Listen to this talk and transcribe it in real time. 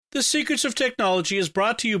The Secrets of Technology is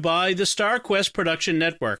brought to you by the StarQuest Production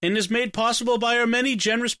Network and is made possible by our many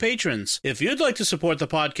generous patrons. If you'd like to support the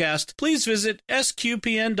podcast, please visit sqpn.com/give.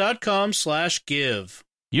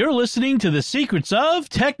 You're listening to The Secrets of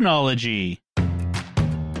Technology.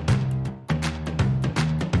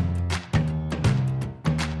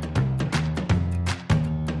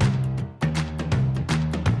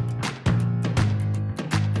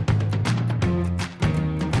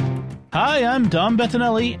 Hi, I'm Dom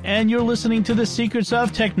Bettinelli, and you're listening to The Secrets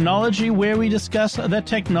of Technology, where we discuss the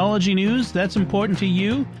technology news that's important to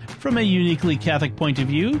you from a uniquely Catholic point of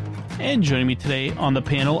view. And joining me today on the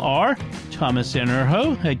panel are Thomas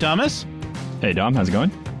Enerho. Hey, Thomas. Hey, Dom. How's it going?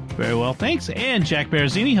 Very well, thanks. And Jack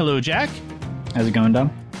Barazini. Hello, Jack. How's it going, Dom?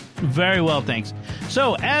 Very well, thanks.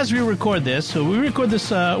 So, as we record this, we're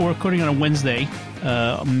recording on a Wednesday,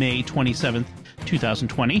 May 27th,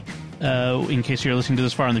 2020, in case you're listening to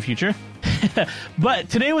this far in the future. But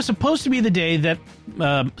today was supposed to be the day that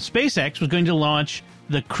SpaceX was going to launch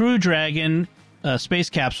the Crew Dragon space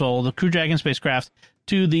capsule, the Crew Dragon spacecraft,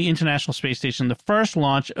 to the International Space Station, the first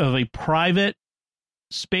launch of a private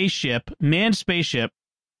spaceship, manned spaceship,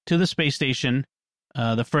 to the space station,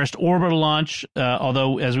 the first orbital launch,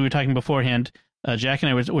 although, as we were talking beforehand, Jack and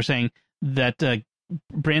I were saying that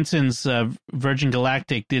Branson's Virgin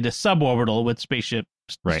Galactic did a suborbital with spaceship,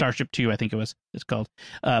 right. Starship 2, I think it's called.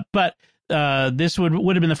 But this would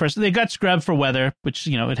have been the first. They got scrubbed for weather, which,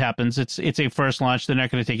 you know, it happens. It's a first launch. They're not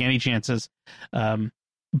going to take any chances.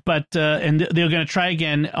 But they're going to try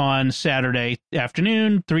again on Saturday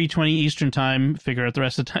afternoon, 3:20 Eastern time. Figure out the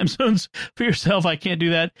rest of the time zones for yourself. I can't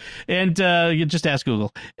do that. And you just ask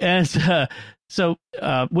Google. And so,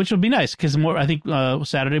 which would be nice because I think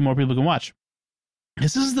Saturday more people can watch.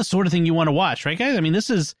 This is the sort of thing you want to watch, right, guys? I mean, this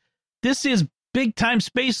is big time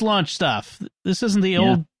space launch stuff. This isn't the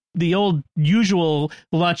old usual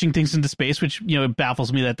launching things into space, which, you know, it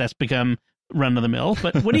baffles me that that's become run of the mill.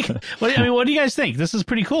 But what do you guys think? This is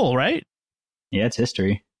pretty cool, right? Yeah, it's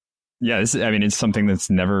history. Yeah, it's something that's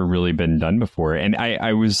never really been done before, and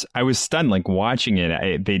I was stunned, like, watching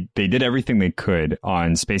it. They did everything they could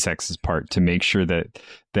on SpaceX's part to make sure that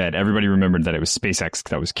everybody remembered that it was SpaceX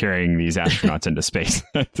that was carrying these astronauts into space,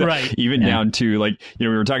 right? Even down to, like, you know,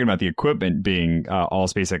 we were talking about the equipment being all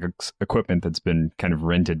SpaceX equipment that's been kind of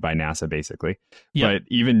rented by NASA, basically. Yep. But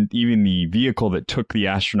even the vehicle that took the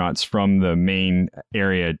astronauts from the main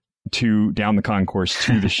area down the concourse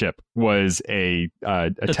to the ship was a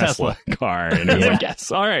Tesla car, and it was like,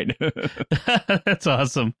 yes, all right. That's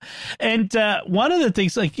awesome. And one of the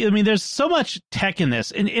things, like, I mean, there's so much tech in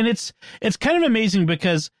this, and it's kind of amazing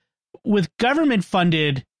because with government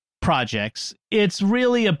funded projects, it's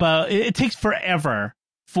really about, it takes forever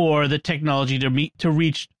for the technology to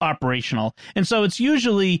reach operational, and so it's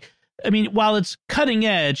usually, I mean, while it's cutting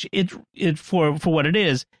edge, it for what it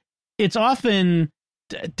is, it's often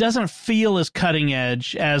doesn't feel as cutting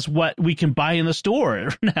edge as what we can buy in the store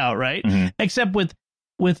now, right? Mm-hmm. Except with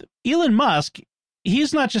Elon Musk,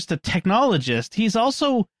 he's not just a technologist. He's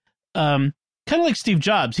also kind of like Steve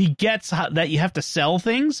Jobs. He gets that you have to sell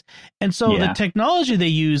things. And so the technology they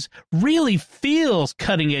use really feels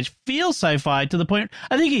cutting edge, feels sci-fi, to the point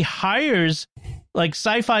I think he hires like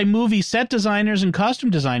sci-fi movie set designers and costume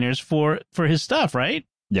designers for his stuff, right?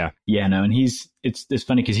 Yeah, no, and it's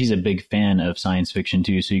funny because he's a big fan of science fiction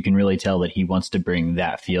too, so you can really tell that he wants to bring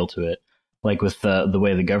that feel to it. Like with the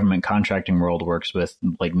way the government contracting world works with,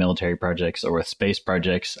 like, military projects or with space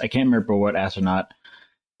projects. I can't remember what astronaut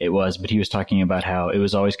it was, but he was talking about how it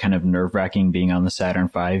was always kind of nerve-wracking being on the Saturn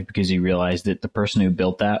V because he realized that the person who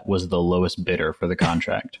built that was the lowest bidder for the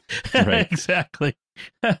contract. Right? Exactly.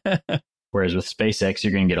 Whereas with SpaceX,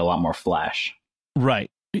 you're going to get a lot more flash. Right.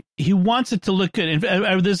 He wants it to look good. And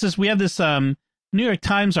we have this New York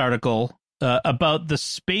Times article about the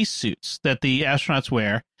spacesuits that the astronauts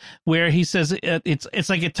wear, where he says it's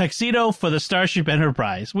like a tuxedo for the Starship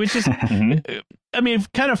Enterprise, which is, I mean,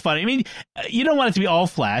 kind of funny. I mean, you don't want it to be all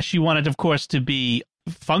flash. You want it, of course, to be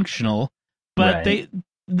functional. But right.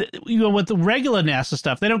 With the regular NASA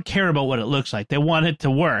stuff, they don't care about what it looks like. They want it to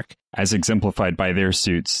work. As exemplified by their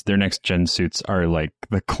suits, their next gen suits are like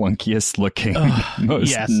the clunkiest looking,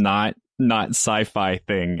 most not sci-fi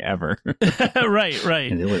thing ever. Right.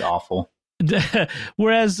 And they look awful.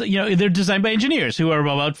 Whereas, you know, they're designed by engineers who are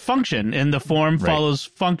about function, and the form follows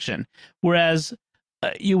function. Whereas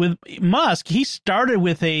with Musk, he started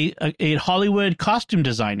with a Hollywood costume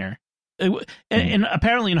designer. And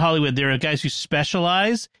apparently in Hollywood, there are guys who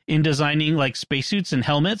specialize in designing, like, spacesuits and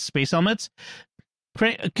helmets, space helmets.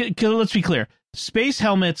 Let's be clear. Space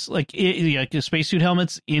helmets, like spacesuit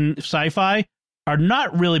helmets in sci-fi, are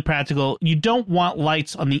not really practical. You don't want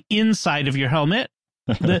lights on the inside of your helmet.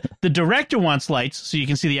 The director wants lights so you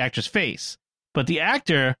can see the actor's face, but the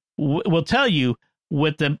actor will tell you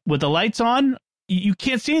with the lights on, you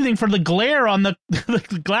can't see anything for the glare on the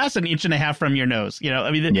glass an inch and a half from your nose.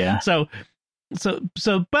 I mean,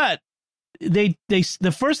 but they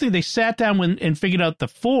the first thing they sat down and figured out the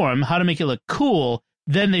form, how to make it look cool.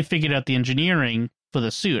 Then they figured out the engineering for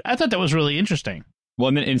the suit. I thought that was really interesting. Well,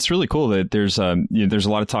 and it's really cool that there's there's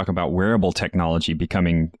a lot of talk about wearable technology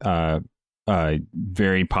becoming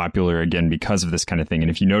very popular again because of this kind of thing. And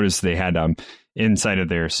if you notice, they had inside of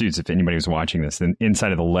their suits, if anybody was watching this, then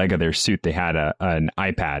inside of the leg of their suit, they had an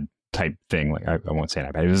iPad type thing. Like I won't say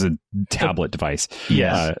an iPad, it was a tablet device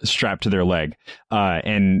strapped to their leg.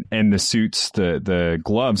 And the suits, the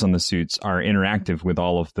gloves on the suits are interactive with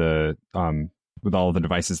all of the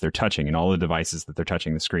devices they're touching, and all the devices that they're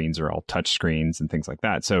touching, the screens are all touch screens and things like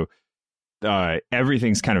that. So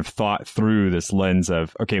everything's kind of thought through this lens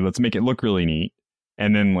of, okay, let's make it look really neat,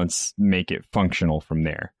 and then let's make it functional from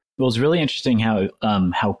there. Well, it's really interesting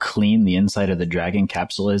how clean the inside of the Dragon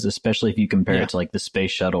capsule is, especially if you compare it to like the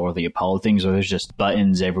space shuttle or the Apollo things, where there's just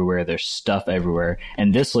buttons everywhere, there's stuff everywhere,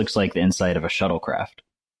 and this looks like the inside of a shuttlecraft.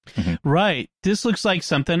 Mm-hmm. Right. This looks like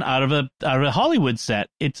something out of a Hollywood set.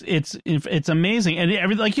 It's amazing,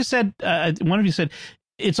 and like you said, one of you said,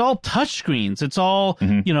 it's all touch screens. It's all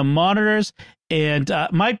monitors. And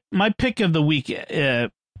my pick of the week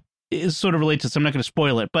is sort of related to. So I'm not going to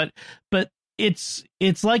spoil it, but it's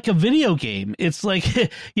like a video game. It's like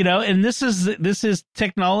and this is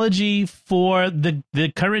technology for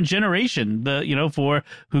the current generation. For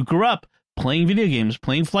who grew up playing video games,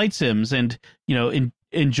 playing flight sims, and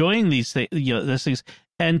enjoying these things.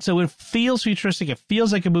 And so it feels futuristic. It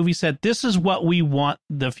feels like a movie set. This is what we want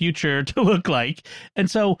the future to look like.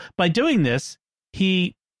 And so by doing this,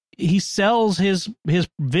 he sells his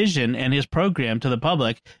vision and his program to the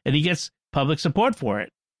public, and he gets public support for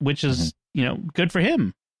it, which is, good for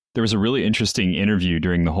him. There was a really interesting interview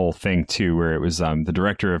during the whole thing, too, where it was the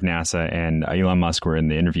director of NASA and Elon Musk were in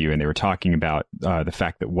the interview, and they were talking about the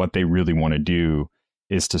fact that what they really want to do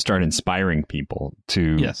is to start inspiring people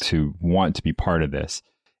to want to be part of this.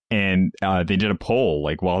 And they did a poll,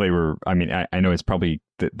 like while they were, I know it's probably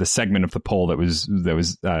the segment of the poll that was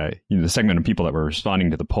the segment of people that were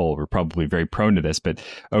responding to the poll were probably very prone to this, but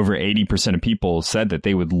over 80% of people said that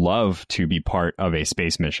they would love to be part of a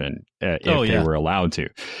space mission if they were allowed to.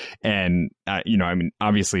 And,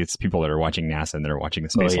 obviously it's people that are watching NASA and that are watching the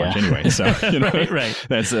space launch anyway. So, right.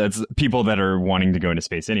 That's people that are wanting to go into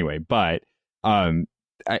space anyway. But,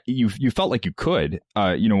 you felt like you could,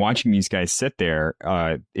 watching these guys sit there.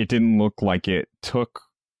 It didn't look like it took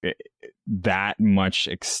that much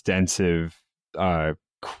extensive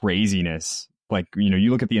craziness. Like,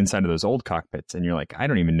 you look at the inside of those old cockpits and you're like, I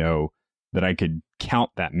don't even know that I could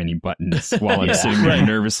count that many buttons while I'm sitting there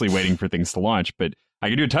nervously waiting for things to launch. But I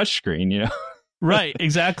could do a touch screen, Right,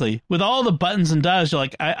 exactly. With all the buttons and dials, you're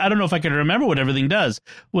like, I don't know if I can remember what everything does.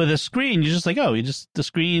 With a screen, you're just like, the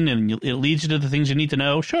screen, and it leads you to the things you need to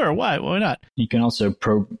know. Sure, why not? You can also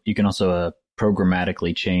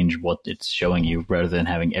programmatically change what it's showing you rather than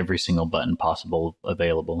having every single button possible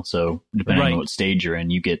available. So depending on what stage you're in,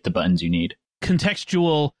 you get the buttons you need.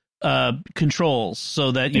 Contextual controls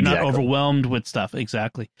so that you're not overwhelmed with stuff.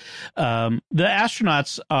 Exactly. The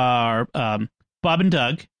astronauts are Bob and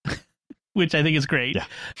Doug, which I think is great.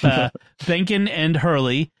 Yeah. Benken and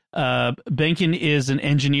Hurley. Benken is an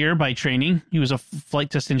engineer by training. He was a flight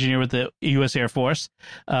test engineer with the U.S. Air Force.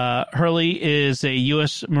 Hurley is a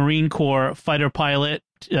U.S. Marine Corps fighter pilot,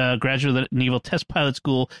 graduate of the Naval Test Pilot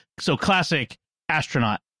School. So classic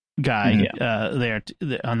astronaut guy there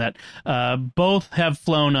on that. Both have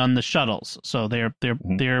flown on the shuttles, so they've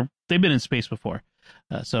been in space before.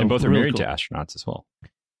 And both are really married to astronauts as well.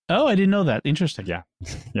 Oh, I didn't know that. Interesting. Yeah.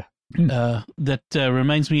 That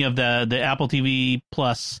reminds me of the Apple TV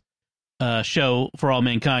Plus show For All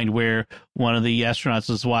Mankind, where one of the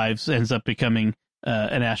astronauts' wives ends up becoming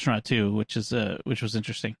an astronaut too, which was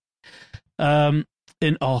interesting.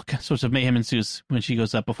 And all sorts of mayhem ensues when she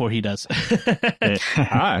goes up before he does.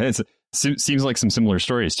 Seems like some similar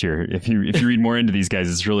stories here. If you read more into these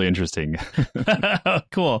guys, it's really interesting.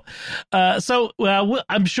 Cool. So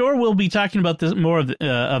I'm sure we'll be talking about this more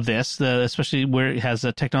of this, especially where it has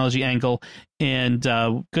a technology angle. And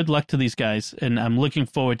good luck to these guys. And I'm looking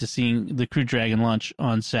forward to seeing the Crew Dragon launch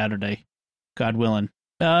on Saturday, God willing.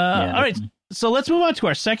 All right. So let's move on to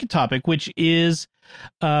our second topic, which is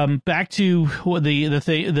back to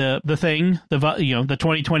the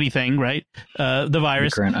 2020 thing, right? The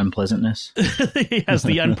virus, the current unpleasantness. Yes,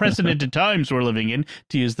 the unprecedented times we're living in,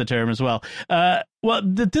 to use the term as well.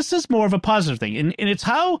 This is more of a positive thing, and it's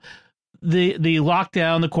how the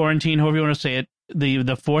lockdown, the quarantine, however you want to say it,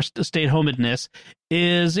 the forced stay-at-homedness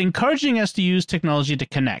is encouraging us to use technology to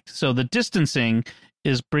connect. So the distancing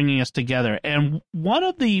is bringing us together. And one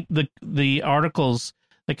of the articles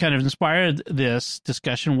that kind of inspired this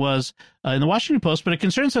discussion was in the Washington Post, but it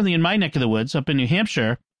concerns something in my neck of the woods up in New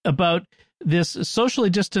Hampshire about this socially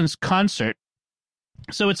distanced concert.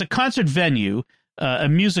 So it's a concert venue, a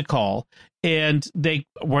music hall, and they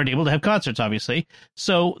weren't able to have concerts, obviously.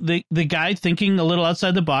 So the guy, thinking a little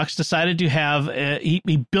outside the box, decided to have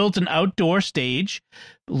he built an outdoor stage,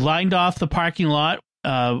 lined off the parking lot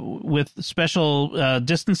with special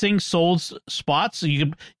distancing, sold spots. So you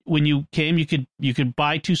could, when you came, you could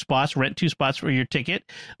buy 2 spots, rent 2 spots for your ticket,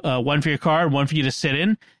 one for your car, and one for you to sit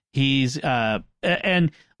in. He's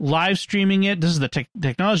and live streaming it. This is the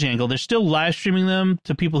technology angle. They're still live streaming them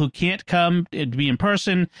to people who can't come to be in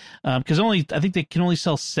person, because I think they can only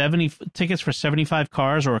sell 70 tickets for 75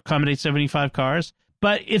 cars or accommodate 75 cars.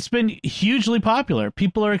 But it's been hugely popular.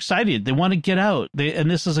 People are excited. They want to get out. And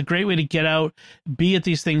this is a great way to get out, be at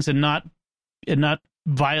these things, and not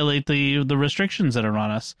violate the restrictions that are on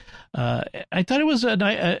us. I thought it was an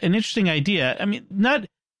interesting idea. I mean, not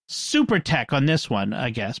super tech on this one, I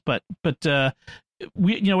guess, but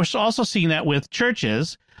we're also seeing that with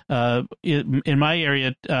churches. In my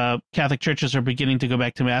area, Catholic churches are beginning to go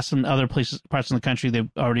back to mass. In other parts of the country, they've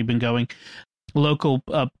already been going. Local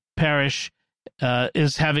parish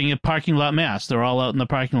is having a parking lot mass. They're all out in the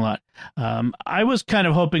parking lot. I was kind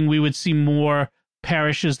of hoping we would see more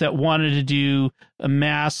parishes that wanted to do a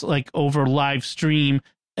mass like over live stream,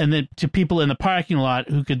 and then to people in the parking lot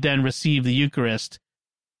who could then receive the Eucharist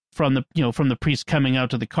from the priest coming out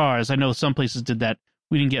to the cars. I know some places did that.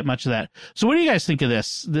 We didn't get much of that. So what do you guys think of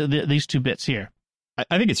this? These 2 bits here?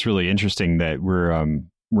 I think it's really interesting that we're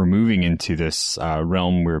moving into this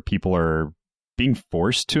realm where people are being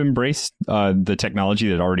forced to embrace the technology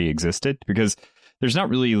that already existed, because there's not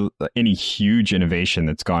really any huge innovation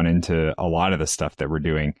that's gone into a lot of the stuff that we're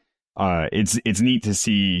doing. It's neat to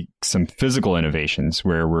see some physical innovations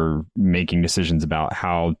where we're making decisions about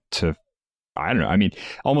how to, I don't know, I mean,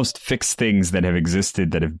 almost fix things that have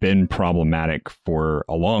existed that have been problematic for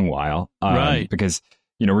a long while. Right. Because,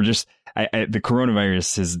 we're just, the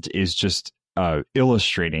coronavirus is just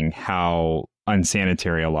illustrating how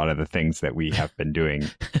unsanitary a lot of the things that we have been doing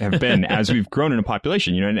have been as we've grown in a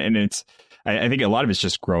population, and it's, I think a lot of it's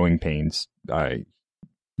just growing pains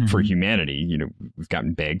for humanity. We've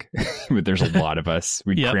gotten big, but there's a lot of us.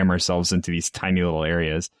 We cram ourselves into these tiny little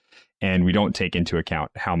areas, and we don't take into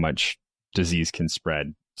account how much disease can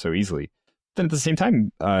spread so easily. Then at the same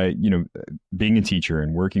time, being a teacher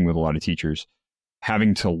and working with a lot of teachers,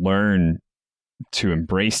 having to learn to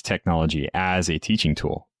embrace technology as a teaching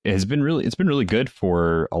tool it's been really good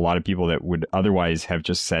for a lot of people that would otherwise have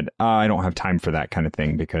just said, I don't have time for that kind of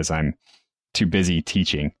thing because I'm too busy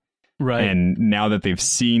teaching. Right. And now that they've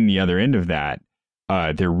seen the other end of that,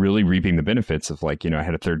 they're really reaping the benefits of, like, I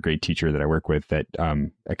had a 3rd grade teacher that I work with that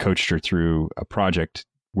I coached her through a project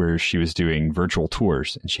where she was doing virtual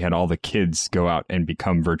tours, and she had all the kids go out and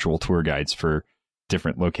become virtual tour guides for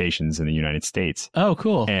different locations in the United States. Oh,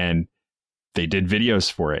 cool. And they did videos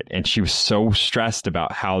for it, and she was so stressed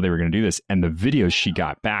about how they were going to do this. And the videos she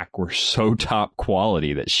got back were so top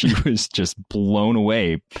quality that she was just blown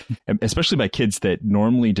away, especially by kids that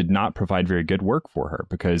normally did not provide very good work for her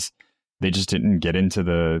because they just didn't get into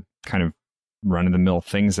the kind of run-of-the-mill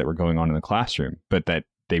things that were going on in the classroom, but that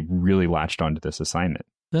they really latched onto this assignment.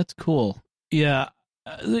 That's cool. Yeah.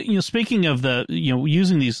 Speaking of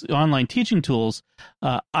using these online teaching tools,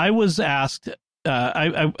 I was asked.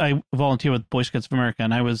 I volunteer with Boy Scouts of America,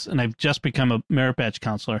 and I've just become a merit badge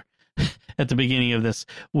counselor at the beginning of this,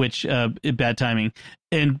 which bad timing,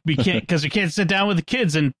 and because we can't sit down with the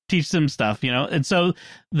kids and teach them stuff, And so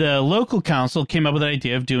the local council came up with the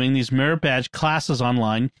idea of doing these merit badge classes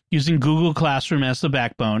online using Google Classroom as the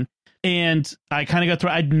backbone. And I kind of got through.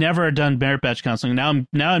 I'd never done merit badge counseling. Now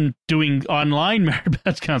I'm doing online merit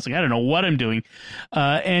badge counseling. I don't know what I'm doing.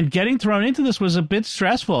 And getting thrown into this was a bit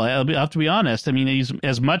stressful. I'll have to be honest. I mean,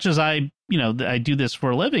 as much as I do this for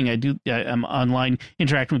a living, I'm online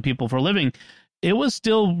interacting with people for a living. It was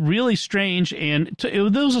still really strange, and there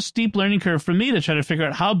was a steep learning curve for me to try to figure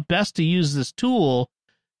out how best to use this tool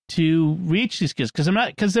to reach these kids, because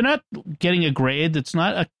they're not getting a grade. It's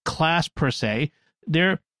not a class per se.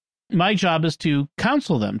 They're my job is to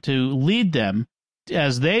counsel them, to lead them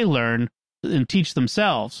as they learn and teach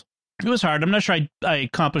themselves. It was hard. I'm not sure I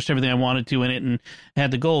accomplished everything I wanted to in it and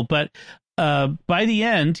had the goal, but by the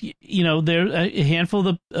end, there a handful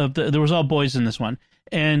of the there was all boys in this one,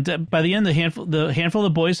 and by the end, the handful of the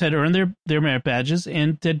boys had earned their merit badges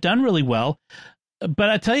and had done really well. But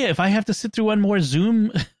I tell you, if I have to sit through one more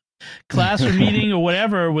Zoom class or meeting or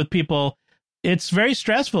whatever with people, it's very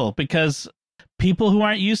stressful because people who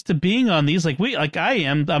aren't used to being on these, like I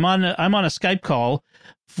am, I'm on a Skype call,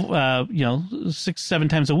 6-7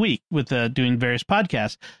 times a week with doing various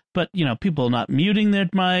podcasts. But people not muting their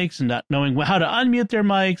mics and not knowing how to unmute their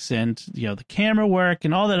mics and the camera work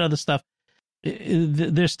and all that other stuff.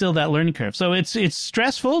 There's still that learning curve. So it's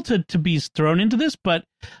stressful to be thrown into this, but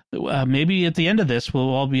maybe at the end of this, we'll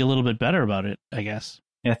all be a little bit better about it, I guess.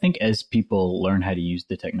 Yeah, I think as people learn how to use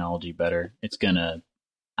the technology better, I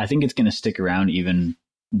think it's gonna stick around even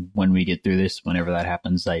when we get through this. Whenever that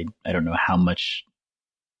happens, I don't know how much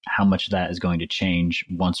that is going to change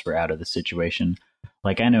once we're out of the situation.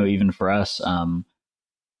 Like I know even for us,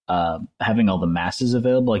 having all the masses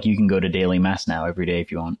available, like you can go to daily mass now every day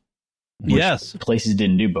if you want. Yes. Places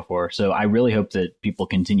didn't do before. So I really hope that people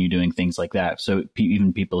continue doing things like that. So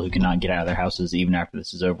even people who cannot get out of their houses, even after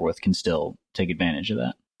this is over with, can still take advantage of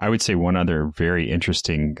that. I would say one other very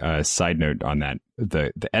interesting side note on that,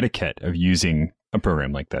 the etiquette of using a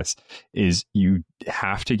program like this is you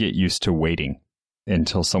have to get used to waiting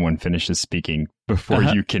until someone finishes speaking before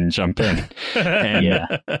you can jump in. And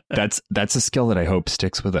that's a skill that I hope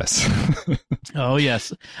sticks with us. Oh,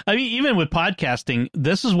 yes. I mean, even with podcasting,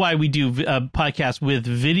 this is why we do a podcast with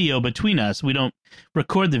video between us. We don't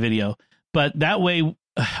record the video, but that way,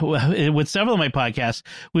 with several of my podcasts,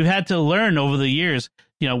 we've had to learn over the years,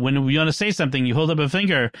 when you want to say something, you hold up a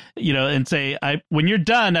finger, and say, when you're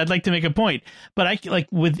done, I'd like to make a point. But I like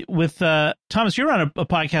with Thomas, you're on a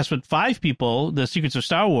podcast with 5 people, The Secrets of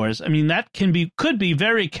Star Wars. I mean, that could be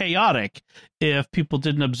very chaotic if people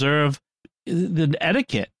didn't observe the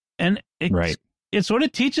etiquette. And it sort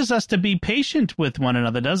of teaches us to be patient with one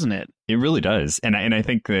another, doesn't it? It really does, and I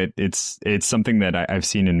think that it's something that I've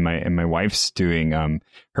seen in my wife's doing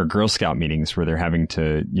her Girl Scout meetings where they're having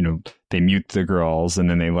to they mute the girls and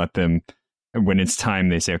then they let them, when it's time,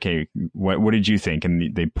 they say, okay, what did you think,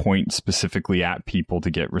 and they point specifically at people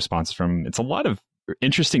to get responses from. It's a lot of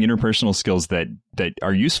interesting interpersonal skills that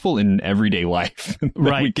are useful in everyday life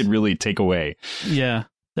that we could really take away. Yeah,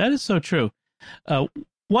 that is so true.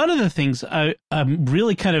 One of the things I'm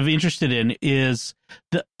really kind of interested in is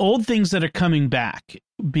the old things that are coming back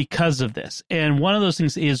because of this. And one of those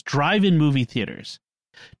things is drive-in movie theaters.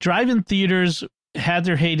 Drive-in theaters had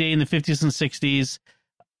their heyday in the 50s and 60s.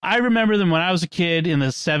 I remember them when I was a kid in the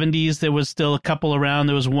 70s. There was still a couple around.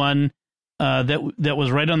 There was one that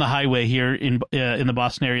was right on the highway here in the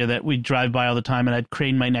Boston area that we'd drive by all the time, and I'd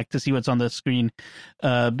crane my neck to see what's on the screen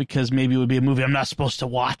because maybe it would be a movie I'm not supposed to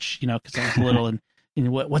watch, because I was little and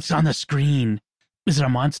what's on the screen? Is it a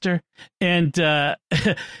monster? And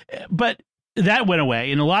but that went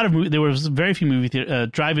away, and there was very few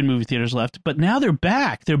drive-in movie theaters left. But now they're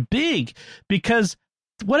back. They're big because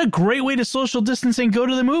what a great way to social distance and go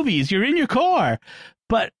to the movies. You're in your car.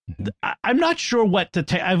 But I'm not sure what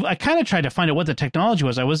I kind of tried to find out what the technology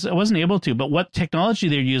was. I wasn't able to. But what technology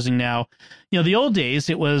they're using now? The old days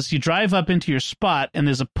it was you drive up into your spot and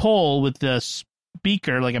there's a pole with the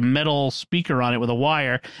speaker, like a metal speaker on it with a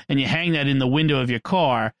wire, and you hang that in the window of your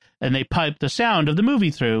car and they pipe the sound of the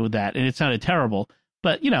movie through that, and it sounded terrible,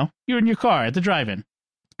 but you're in your car at the drive-in.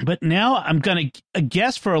 But now I'm gonna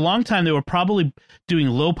guess for a long time they were probably doing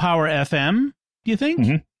low power FM. Do you think?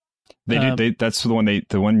 Mm-hmm. They do. That's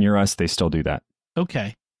the one near us. They still do that.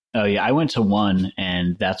 Okay. Oh yeah, I went to one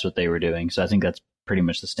and that's what they were doing, so I think that's pretty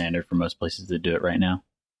much the standard for most places that do it right now.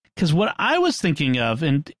 Because what I was thinking of,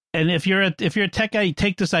 and if you're a tech guy,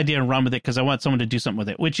 take this idea and run with it, because I want someone to do something with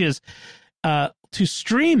it, which is to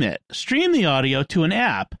stream the audio to an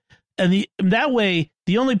app, and that way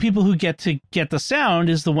the only people who get to get the sound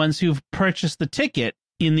is the ones who've purchased the ticket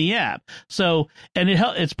in the app. So, and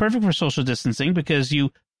it's perfect for social distancing because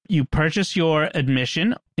you purchase your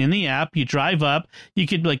admission in the app, you drive up, you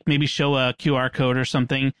could maybe show a QR code or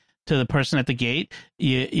something to the person at the gate.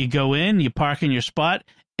 You go in, you park in your spot,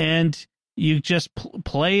 and you just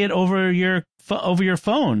play it over your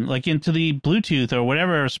phone, like into the Bluetooth or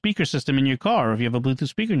whatever speaker system in your car, or if you have a Bluetooth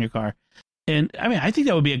speaker in your car. And I mean, I think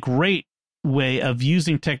that would be a great way of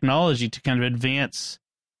using technology to kind of advance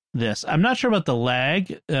this. I'm not sure about the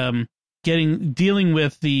lag, dealing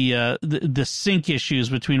with the sync issues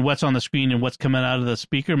between what's on the screen and what's coming out of the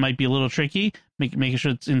speaker might be a little tricky, making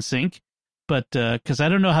sure it's in sync. But because I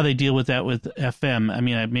don't know how they deal with that with FM. I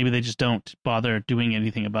mean, maybe they just don't bother doing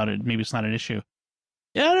anything about it. Maybe it's not an issue.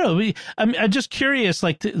 Yeah, I don't know. I'm just curious,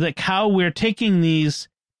 like how we're taking these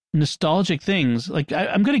nostalgic things. Like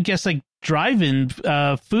I'm going to guess like drive-in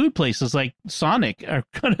food places like Sonic are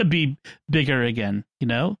going to be bigger again. You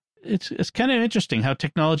know, it's kind of interesting how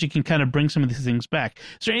technology can kind of bring some of these things back.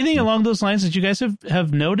 Is there anything along those lines that you guys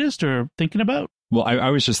have noticed or thinking about? Well, I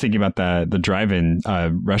was just thinking about the drive-in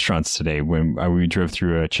restaurants today when we drove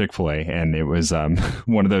through a Chick-fil-A, and it was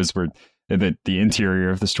one of those where the interior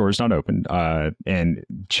of the store is not open. And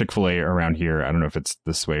Chick-fil-A around here, I don't know if it's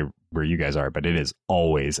this way where you guys are, but it is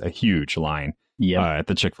always a huge line at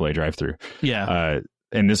the Chick-fil-A drive-thru. Yeah.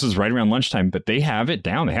 And this was right around lunchtime, but they have it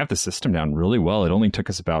down. They have the system down really well. It only took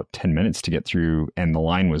us about 10 minutes to get through, and the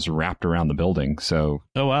line was wrapped around the building. So,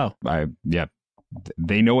 oh, wow.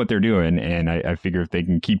 They know what they're doing. And I figure if they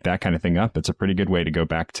can keep that kind of thing up, it's a pretty good way to go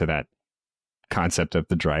back to that concept of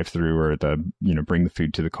the drive-through or bring the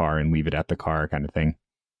food to the car and leave it at the car kind of thing.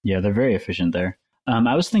 Yeah, they're very efficient there.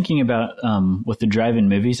 I was thinking about with the drive-in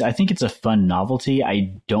movies, I think it's a fun novelty.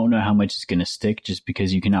 I don't know how much it's going to stick just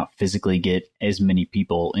because you cannot physically get as many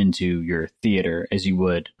people into your theater as you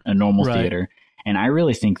would a normal theater. And I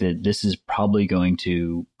really think that this is probably going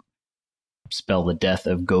to spell the death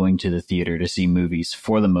of going to the theater to see movies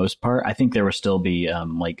for the most part. I think there will still be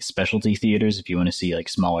like specialty theaters if you want to see like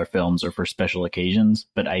smaller films or for special occasions.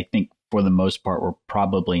 But I think for the most part, we're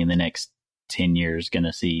probably in the next 10 years going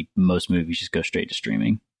to see most movies just go straight to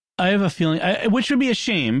streaming. I have a feeling, which would be a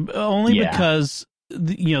shame, only because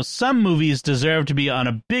some movies deserve to be on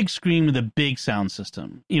a big screen with a big sound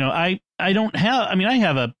system. I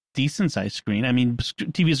have a decent sized screen. I mean,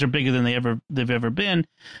 TVs are bigger than they've ever been,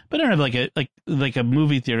 but I don't have like a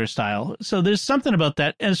movie theater style. So there's something about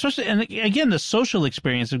that, and especially, and again, the social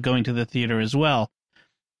experience of going to the theater as well.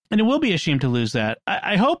 And it will be a shame to lose that.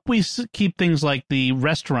 I hope we keep things like the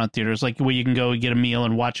restaurant theaters, like where you can go get a meal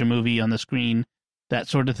and watch a movie on the screen, that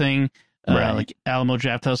sort of thing, like Alamo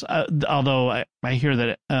Drafthouse. Although I hear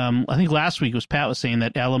that, I think last week Pat was saying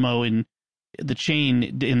that Alamo in the chain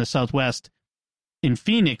in the Southwest, in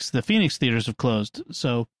Phoenix, the Phoenix theaters have closed.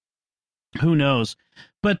 So who knows?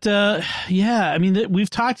 But I mean, we've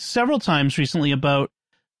talked several times recently about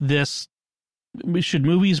this. Should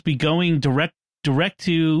movies be going direct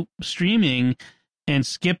to streaming and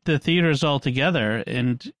skip the theaters altogether?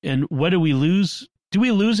 And what do we lose? Do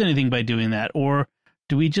we lose anything by doing that, or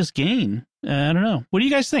do we just gain? I don't know. What do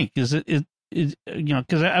you guys think? Is it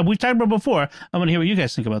because we've talked about it before. I want to hear what you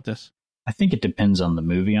guys think about this. I think it depends on the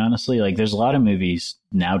movie, honestly. Like, there's a lot of movies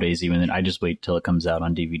nowadays, even that I just wait till it comes out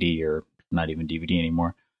on DVD, or not even DVD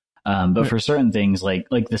anymore. But for certain things, like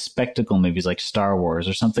the spectacle movies, like Star Wars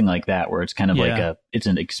or something like that, where it's kind of it's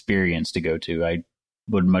an experience to go to, I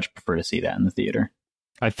would much prefer to see that in the theater.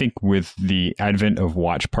 I think with the advent of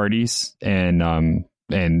watch parties and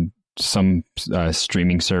some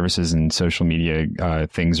streaming services and social media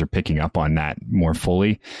things are picking up on that more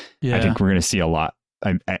fully. Yeah. I think we're going to see a lot.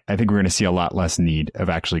 I think we're going to see a lot less need of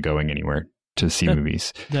actually going anywhere to see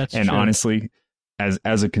movies. That's and true. Honestly,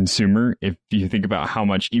 as a consumer, if you think about how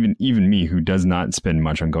much, even me who does not spend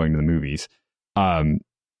much on going to the movies,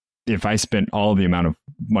 if I spent all the amount of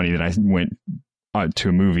money that I went to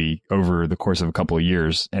a movie over the course of a couple of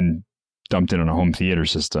years and dumped it on a home theater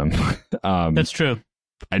system, that's true.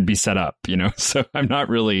 I'd be set up, So I'm not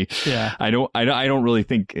really. Yeah. I don't really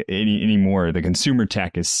think anymore. The consumer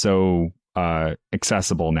tech is so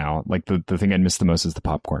accessible now. Like the thing I'd miss the most is the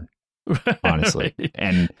popcorn, honestly.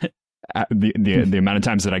 And the amount of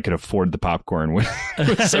times that I could afford the popcorn was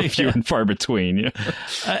so few and far between.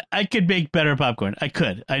 I could make better popcorn.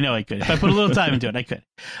 I know I could. If I put a little time into it, I could.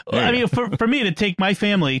 I mean, for me to take my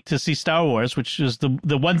family to see Star Wars, which is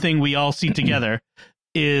the one thing we all see together,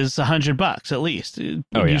 is $100 at least.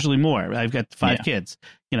 Usually more. I've got 5 kids,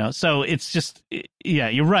 so it's just,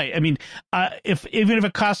 you're right. I mean, even if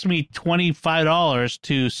it cost me $25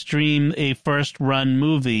 to stream a first run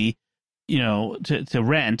movie, to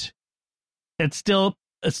rent, it's still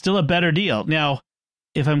a better deal. Now,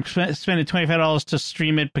 if I'm spending $25 to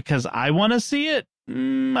stream it because I want to see it,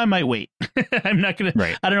 I might wait. I'm not going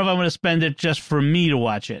to, I don't know if I'm going to spend it just for me to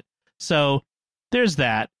watch it. So there's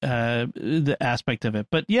that, the aspect of it.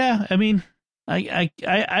 But yeah, I mean, I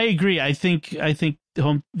agree. I think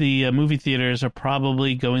the movie theaters are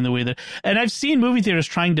probably going the way that, and I've seen movie theaters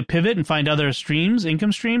trying to pivot and find other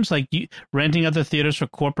income streams, like renting other theaters for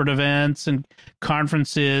corporate events and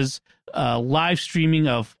conferences, live streaming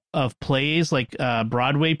of plays, like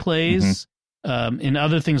Broadway plays, and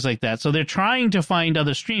other things like that. So they're trying to find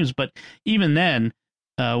other streams, but even then,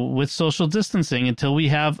 with social distancing until we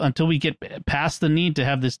get past the need to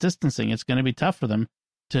have this distancing. It's going to be tough for them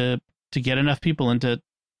to get enough people and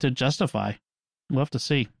to justify. We'll have to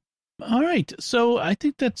see. All right, so I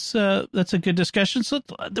think that's a good discussion. So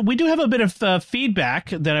we do have a bit of feedback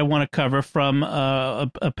that I want to cover from a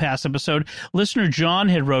past episode. Listener John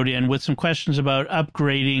had wrote in with some questions about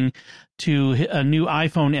upgrading to a new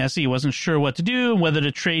iPhone SE. Wasn't sure what to do, whether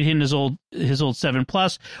to trade in his old 7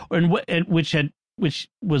 Plus, which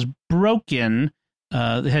was broken.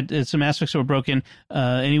 Had some aspects that were broken,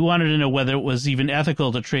 and he wanted to know whether it was even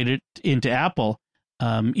ethical to trade it into Apple.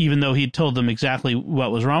 Even though he'd told them exactly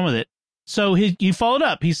what was wrong with it. So he followed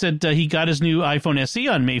up. He said he got his new iPhone SE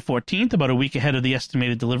on May 14th, about a week ahead of the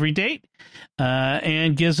estimated delivery date,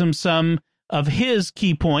 and gives him some of his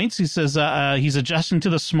key points. He says he's adjusting to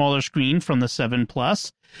the smaller screen from the 7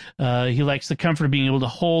 Plus. He likes the comfort of being able to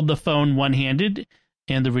hold the phone one-handed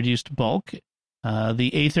and the reduced bulk.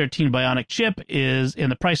 The A13 Bionic chip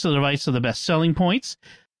and the price of the device are the best selling points.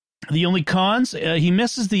 The only cons, he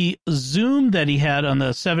misses the zoom that he had on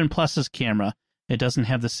the 7 Plus's camera. It doesn't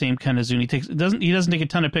have the same kind of zoom. He doesn't take a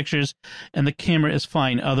ton of pictures, and the camera is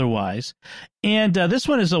fine otherwise. And this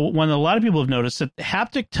one is one that a lot of people have noticed, that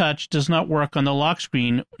haptic touch does not work on the lock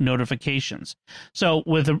screen notifications. So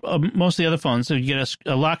with most of the other phones, so you get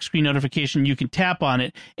a lock screen notification, you can tap on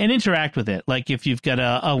it and interact with it. Like if you've got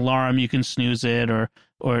an alarm, you can snooze it or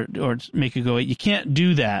make it go. You can't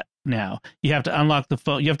do that now. You have to unlock the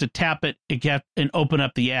phone. You have to tap it and open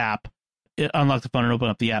up the app. Unlock the phone and open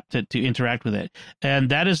up the app to interact with it. And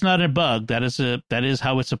that is not a bug. That is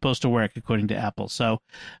how it's supposed to work according to Apple. So,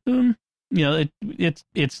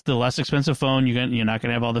 it's the less expensive phone. You're not going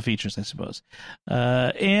to have all the features, I suppose.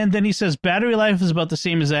 And then he says battery life is about the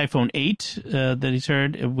same as the iPhone 8 that he's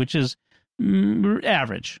heard, which is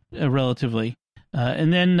average, relatively.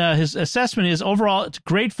 And then his assessment is overall, it's a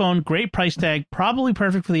great phone, great price tag, probably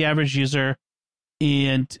perfect for the average user.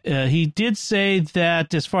 And he did say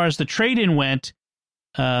that as far as the trade-in went,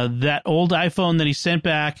 that old iPhone that he sent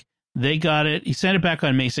back, they got it. He sent it back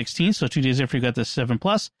on May 16th, so 2 days after he got the 7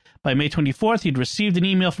 Plus. By May 24th, he'd received an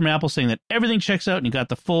email from Apple saying that everything checks out and he got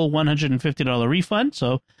the full $150 refund.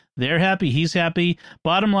 So they're happy. He's happy.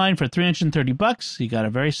 Bottom line, for $330, he got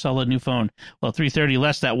a very solid new phone. Well, $330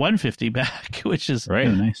 less that $150 back, which is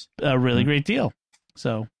nice. A really great deal.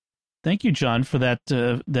 So thank you, John, for that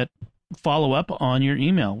follow up on your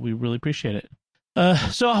email. We really appreciate it.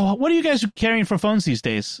 So what are you guys carrying for phones these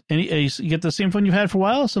days? You get the same phone you've had for a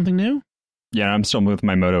while? Something new? Yeah, I'm still with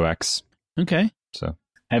my Moto X. Okay. So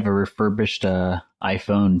I have a refurbished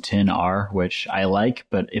iPhone XR, which I like,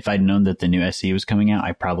 but if I'd known that the new SE was coming out,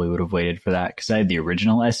 I probably would have waited for that because I had the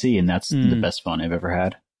original SE and that's the best phone I've ever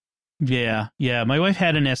had. Yeah. My wife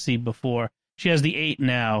had an SE before. She has the 8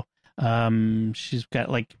 now. She's got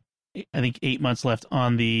I think 8 months left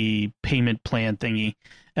on the payment plan thingy,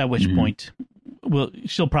 at which point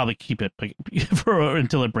she'll probably keep it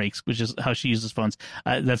until it breaks, which is how she uses phones.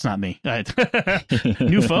 That's not me.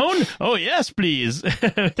 New phone? Oh, yes, please.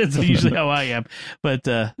 It's usually how I am. But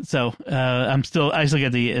I still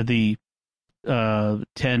get the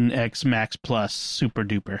 10X Max Plus Super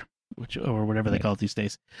Duper, or whatever they call it these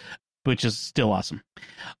days, which is still awesome.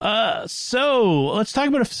 So let's talk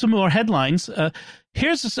about some more headlines.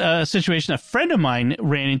 Here's a situation a friend of mine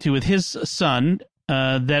ran into with his son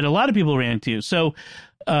that a lot of people ran into. So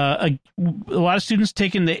a lot of students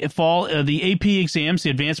taking the fall the AP exams, the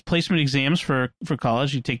advanced placement exams for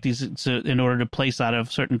college. You take these in order to place out of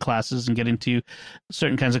certain classes and get into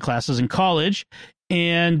certain kinds of classes in college.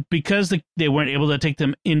 And because they weren't able to take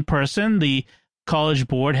them in person, the College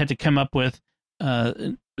Board had to come up with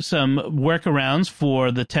some workarounds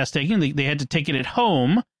for the test taking. They had to take it at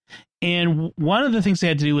home. And one of the things they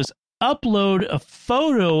had to do was upload a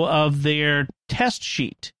photo of their test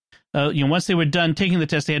sheet. Once they were done taking the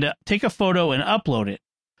test, they had to take a photo and upload it.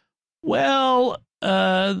 Well,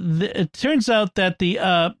 it turns out that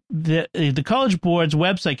the College Board's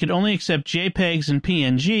website could only accept JPEGs and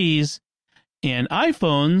PNGs, and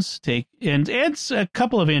iPhones and a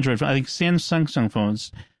couple of Android phones, I think Samsung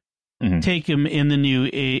phones, take them in the new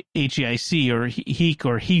HEIC or HEIC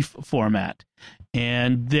or HEIF format.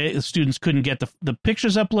 And the students couldn't get the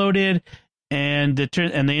pictures uploaded, and they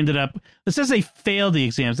ended up. It says they failed the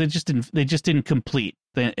exams. They just didn't complete,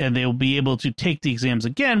 and they'll be able to take the exams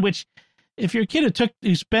again. Which, if you're a kid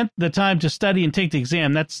who spent the time to study and take the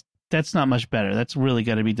exam, that's not much better. That's really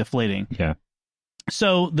got to be deflating. Yeah.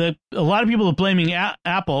 So a lot of people are blaming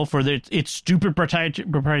Apple for its stupid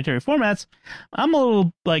proprietary formats. I'm a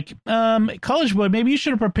little like, College Board, maybe you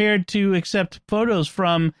should have prepared to accept photos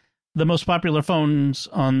from the most popular phones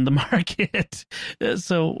on the market.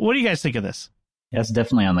 So what do you guys think of this? That's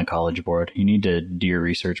definitely on the College Board. You need to do your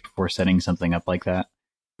research before setting something up like that.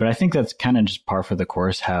 But I think that's kind of just par for the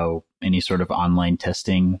course how any sort of online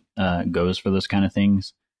testing goes for those kind of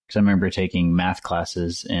things. Because I remember taking math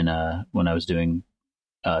classes when I was doing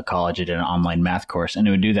college. I did an online math course, and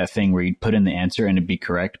it would do that thing where you'd put in the answer and it'd be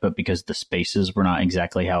correct, but because the spaces were not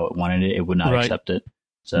exactly how it wanted it, it would not accept it.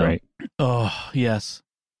 So, right. Oh, yes.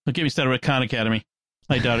 Don't get me started with Khan Academy.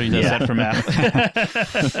 My daughter does that for math.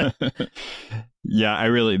 Yeah,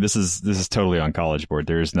 this is totally on College Board.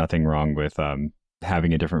 There is nothing wrong with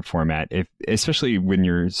having a different format, especially when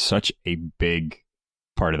you're such a big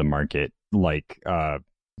part of the market like the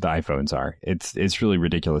iPhones are. It's really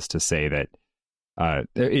ridiculous to say that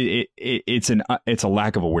it's a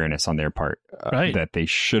lack of awareness on their part that they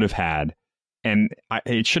should have had, and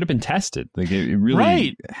it should have been tested. Like it really.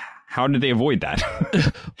 Right. How did they avoid that?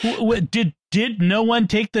 Did no one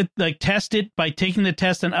test it by taking the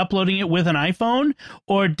test and uploading it with an iPhone,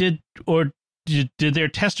 or did their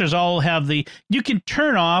testers all have you can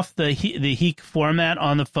turn off the HEIC format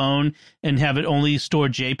on the phone and have it only store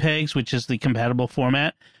JPEGs, which is the compatible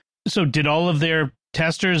format. So did all of their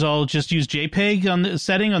testers all just use JPEG on the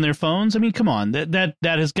setting on their phones? I mean, come on, that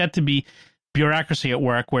has got to be bureaucracy at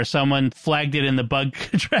work, where someone flagged it in the bug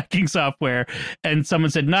tracking software and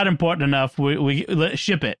someone said not important enough, we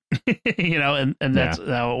ship it. And that's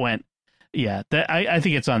how it went. Yeah, I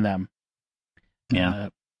think it's on them. Yeah.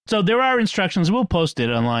 So there are instructions. We'll post it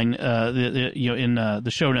online in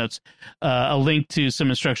the show notes, a link to some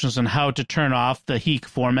instructions on how to turn off the HEIC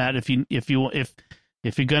format if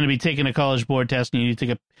you're going to be taking a College Board test and you need to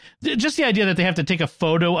take just the idea that they have to take a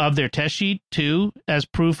photo of their test sheet too as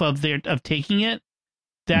proof of taking it.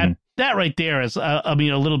 That right there is, a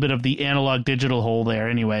little bit of the analog digital hole there.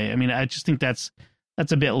 Anyway, I mean, I just think that's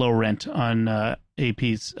a bit low rent on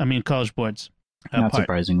College Boards. Not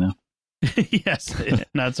surprising though. Yes,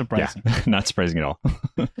 not surprising. Yeah, not surprising at all.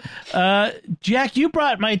 Jack, you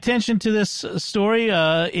brought my attention to this story.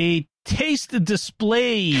 A taste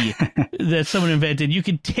display that someone invented. You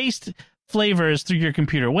can taste flavors through your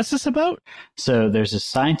computer. What's this about? So there's a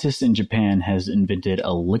scientist in Japan has invented a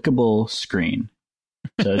lickable screen.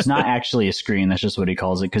 So it's not actually a screen. That's just what he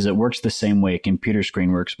calls it, because it works the same way a computer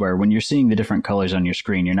screen works, where when you're seeing the different colors on your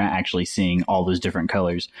screen, you're not actually seeing all those different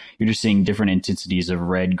colors. You're just seeing different intensities of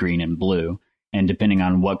red, green, and blue. And depending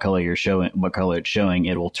on what color it's showing,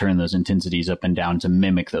 it will turn those intensities up and down to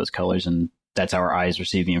mimic those colors. And that's how our eyes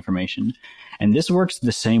receive the information. And this works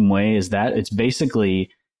the same way as that. It's basically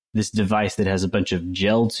this device that has a bunch of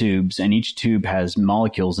gel tubes, and each tube has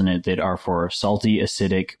molecules in it that are for salty,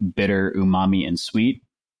 acidic, bitter, umami, and sweet.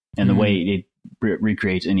 And the way it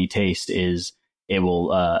recreates any taste is it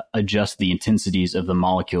will adjust the intensities of the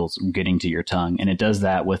molecules getting to your tongue. And it does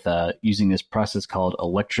that with using this process called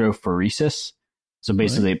electrophoresis. So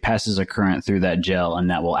basically it passes a current through that gel, and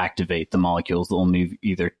that will activate the molecules that will move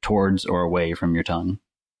either towards or away from your tongue.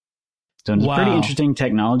 So it's a pretty interesting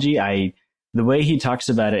technology. The way he talks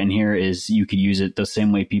about it in here is you could use it the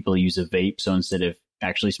same way people use a vape. So instead of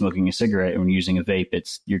actually smoking a cigarette, when you're using a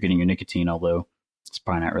vape, you're getting your nicotine, although it's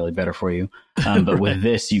probably not really better for you. But with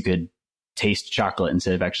this, you could taste chocolate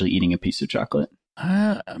instead of actually eating a piece of chocolate.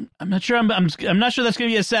 I'm not sure. I'm not sure that's going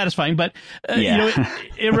to be as satisfying, but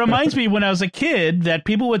it reminds me when I was a kid that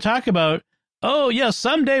people would talk about, oh yeah,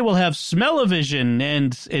 someday we'll have smell-o-vision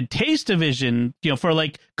and taste-o-vision, for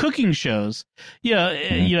like cooking shows.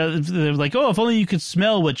 They're like, oh, if only you could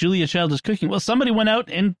smell what Julia Child is cooking. Well, somebody went out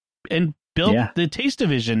and built the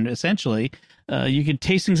taste-o-vision, essentially. You could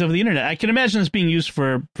taste things over the internet. I can imagine this being used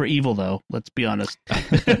for evil, though. Let's be honest.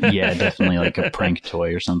 Yeah, definitely like a prank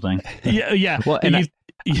toy or something. Yeah. Well,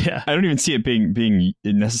 I don't even see it being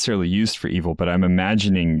necessarily used for evil, but I'm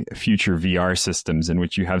imagining future VR systems in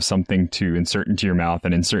which you have something to insert into your mouth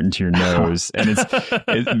and insert into your nose, and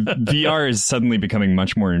VR is suddenly becoming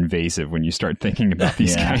much more invasive when you start thinking about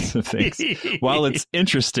these kinds of things. While it's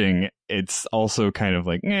interesting, it's also kind of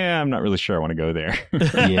like, I'm not really sure I want to go there.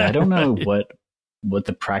 Yeah, I don't know what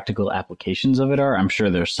the practical applications of it are. I'm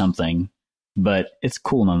sure there's something, but it's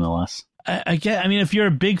cool nonetheless. I mean, if you're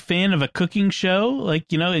a big fan of a cooking show, and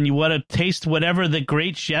you want to taste whatever the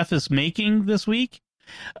great chef is making this week,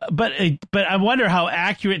 but I wonder how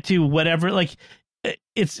accurate to whatever,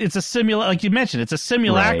 it's a like you mentioned, it's a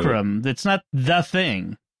simulacrum. Right. That's not the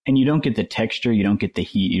thing. And you don't get the texture, you don't get the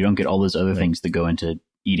heat, you don't get all those other things that go into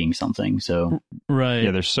eating something. So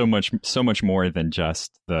yeah, there's so much more than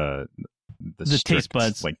just the strict, taste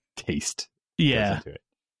buds, taste. Yeah.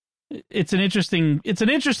 It's an interesting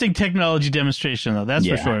technology demonstration, though. That's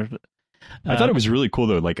for sure. I thought it was really cool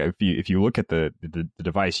though. Like if you look at the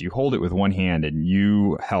device, you hold it with one hand and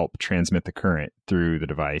you help transmit the current through the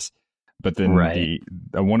device. But then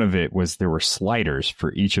one of it was there were sliders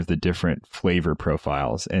for each of the different flavor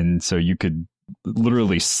profiles, and so you could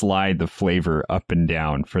literally slide the flavor up and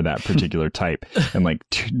down for that particular type and like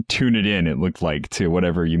tune it in. It looked like to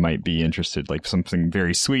whatever you might be interested. Like something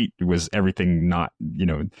very sweet was everything not,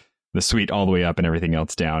 the sweet all the way up and everything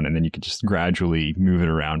else down, and then you could just gradually move it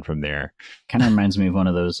around from there. Kind of reminds me of one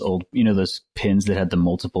of those old, those pins that had the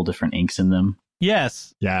multiple different inks in them.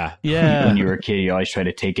 Yes. Yeah. When you were a kid, you always try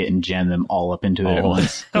to take it and jam them all up into it at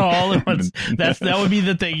once. All at once. That would be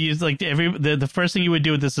the thing. You like the first thing you would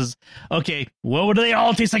do with this is, okay, what do they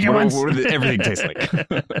all taste like at once? What do everything tastes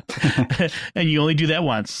like? And you only do that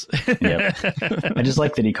once. Yep. I just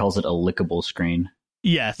like that he calls it a lickable screen.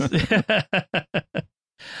 Yes.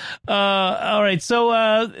 All right.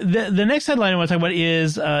 So the next headline I want to talk about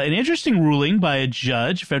is an interesting ruling by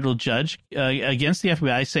a federal judge, against the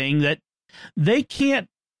FBI, saying that they can't.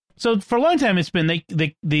 So for a long time, it's been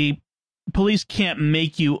the police can't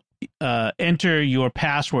make you enter your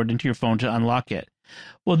password into your phone to unlock it.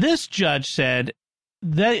 Well, this judge said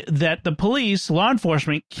that the police, law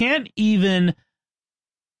enforcement, can't even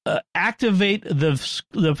activate the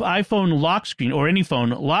iPhone lock screen or any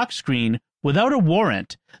phone lock screen without a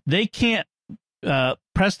warrant. They can't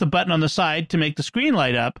press the button on the side to make the screen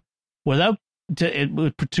light up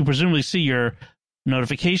to presumably see your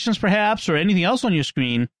notifications, perhaps, or anything else on your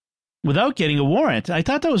screen without getting a warrant. I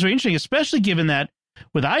thought that was very interesting, especially given that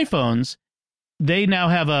with iPhones, they now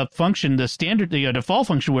have a function, the standard, the default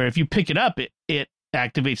function, where if you pick it up, it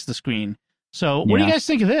activates the screen. So what do you guys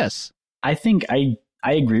think of this? I think I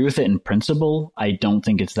agree with it in principle. I don't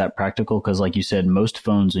think it's that practical because, like you said, most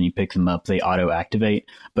phones, when you pick them up, they auto-activate.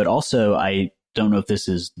 But also, I don't know if this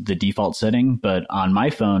is the default setting, but on my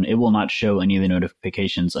phone, it will not show any of the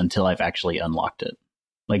notifications until I've actually unlocked it.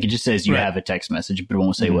 Like, it just says you have a text message, but it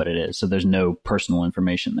won't say what it is. So there's no personal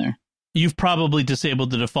information there. You've probably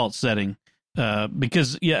disabled the default setting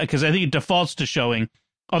because I think it defaults to showing.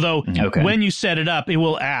 Although when you set it up, it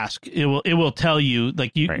will ask. It will tell you,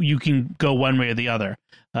 like, you can go one way or the other.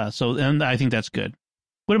 And I think that's good.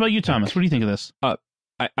 What about you, Thomas? What do you think of this?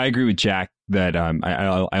 I agree with Jack that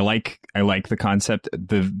I like the concept.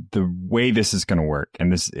 The way this is going to work,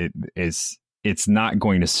 and it's not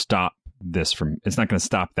going to stop it's not going to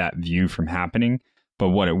stop that view from happening. But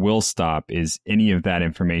what it will stop is any of that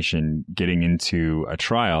information getting into a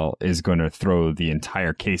trial is going to throw the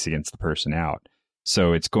entire case against the person out.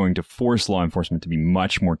 So it's going to force law enforcement to be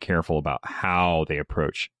much more careful about how they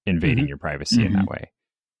approach invading your privacy in that way.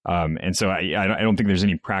 And so I don't think there's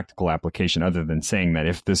any practical application other than saying that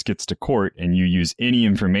if this gets to court and you use any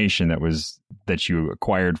information that you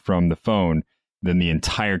acquired from the phone, then the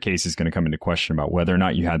entire case is going to come into question about whether or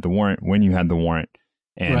not you had the warrant, when you had the warrant,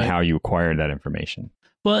 and how you acquired that information.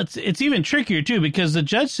 Well, it's even trickier too, because the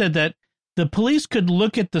judge said that the police could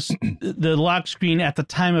look at the lock screen at the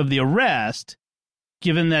time of the arrest,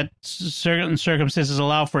 given that certain circumstances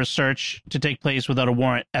allow for a search to take place without a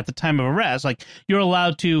warrant at the time of arrest. Like, you're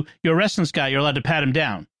arresting this guy, you're allowed to pat him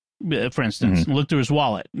down, for instance, and look through his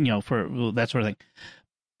wallet, for that sort of thing.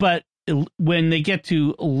 But when they get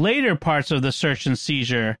to later parts of the search and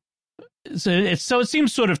seizure, so it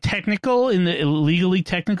seems sort of technical, legally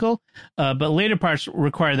technical, but later parts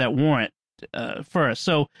require that warrant first.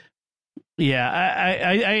 So, yeah,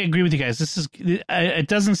 I agree with you guys. It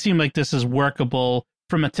doesn't seem like this is workable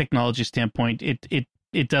from a technology standpoint.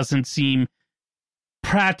 It doesn't seem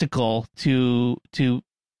practical to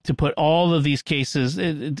put all of these cases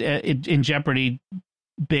in jeopardy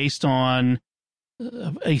based on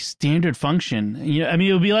a standard function.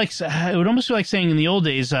 It would almost be like saying in the old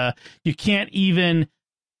days, you can't even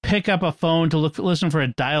pick up a phone to listen for a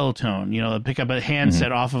dial tone. Pick up a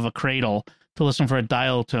handset off of a cradle to listen for a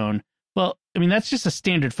dial tone. Well, that's just a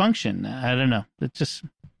standard function. I don't know.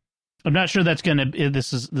 I'm not sure that's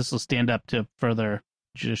this will stand up to further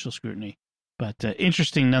judicial scrutiny, but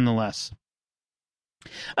interesting nonetheless.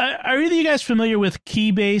 Are either of you guys familiar with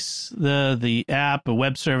Keybase, the app, a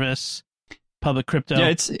web service, public crypto?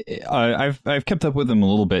 Yeah, I've kept up with them a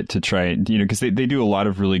little bit to try, because they do a lot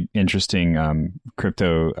of really interesting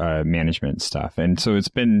crypto management stuff. And so it's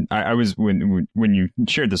been, I was, when you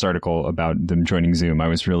shared this article about them joining Zoom, I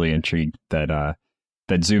was really intrigued that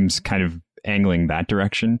Zoom's kind of angling that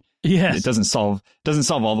direction. Yes. It doesn't solve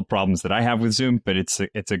all the problems that I have with Zoom, but it's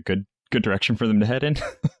a good direction for them to head in.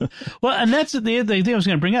 Well, and that's the thing I was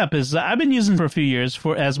going to bring up is I've been using for a few years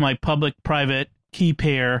as my public-private key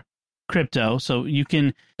pair crypto. So you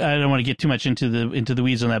can, I don't want to get too much into the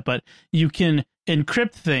weeds on that, but you can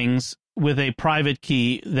encrypt things with a private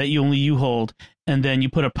key that only you hold, and then you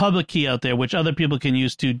put a public key out there which other people can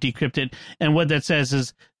use to decrypt it. And what that says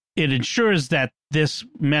is it ensures that this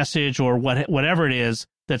message or whatever it is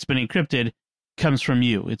that's been encrypted comes from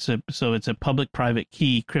you. It's a public-private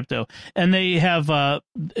key crypto, and they have a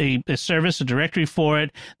service, a directory for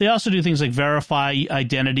it. They also do things like verify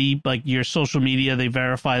identity, like your social media. They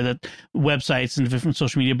verify that websites and different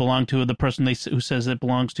social media belong to the person who says it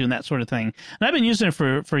belongs to, and that sort of thing. And I've been using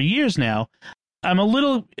it for years now. I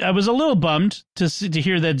was a little bummed to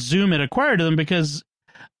hear that Zoom had acquired them, because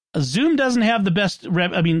Zoom doesn't have the best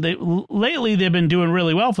rep. I mean, lately they've been doing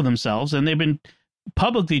really well for themselves, and they've been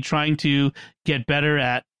publicly trying to get better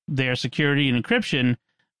at their security and encryption.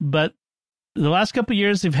 But the last couple of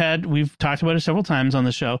years we've talked about it several times on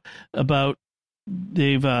the show about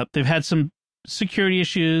they've had some security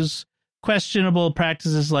issues, questionable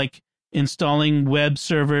practices like installing web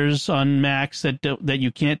servers on Macs that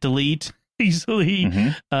you can't delete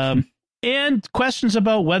easily, and questions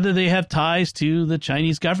about whether they have ties to the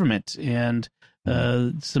Chinese government, and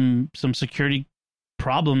some security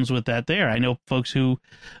problems with that there. I know folks who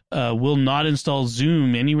will not install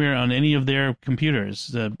Zoom anywhere on any of their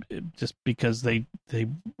computers just because they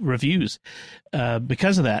refuse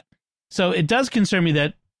because of that. So it does concern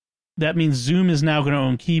me that means Zoom is now going to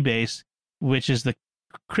own Keybase, which is the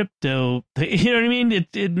crypto. You know what I mean? It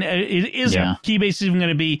is Keybase even going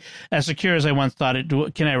to be as secure as I once thought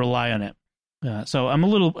it? Can I rely on it? So I'm a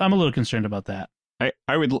little concerned about that.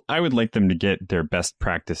 I would like them to get their best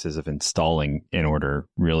practices of installing in order,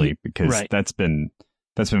 really, because that's been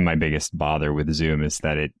my biggest bother with Zoom, is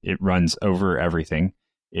that it runs over everything.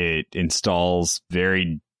 It installs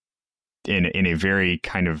in a very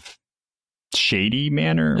kind of shady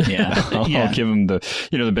manner. I'll give them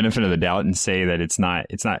the benefit of the doubt and say that it's not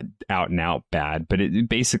out and out bad, but it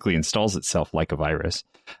basically installs itself like a virus,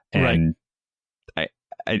 and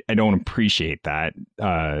I don't appreciate that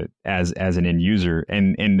as an end user,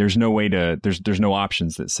 and there's no way to there's no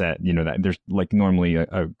options that set that there's like normally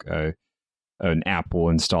an app will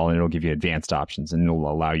install and it'll give you advanced options and it'll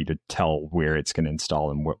allow you to tell where it's going to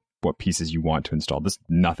install and what pieces you want to install. This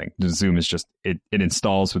nothing. The Zoom is just it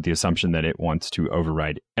installs with the assumption that it wants to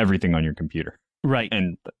override everything on your computer. Right,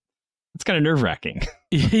 and it's kind of nerve-wracking.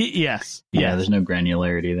 Yes. Yeah, there's no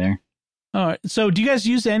granularity there. All right. So, do you guys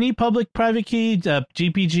use any public-private key,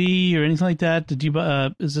 GPG, or anything like that? Did you?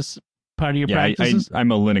 Is this part of your practices?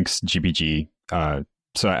 I'm a Linux GPG,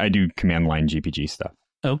 so I do command line GPG stuff.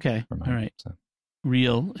 Okay. All right. So.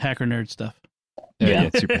 Real hacker nerd stuff. Yeah,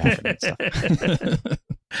 it's super hacker nerd stuff.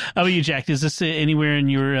 How about you, Jack? Is this anywhere in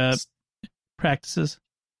your practices?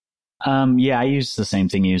 Yeah, I use the same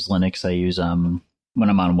thing. I use Linux. I use when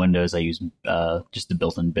I'm on Windows, I use just the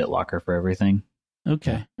built-in BitLocker for everything.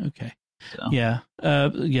 Okay. So. Yeah.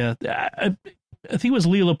 I think it was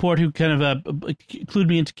Lee Laporte who kind of clued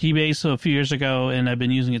me into Keybase a few years ago, and I've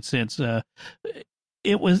been using it since.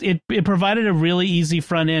 It provided a really easy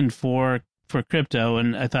front end for crypto,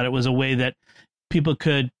 and I thought it was a way that people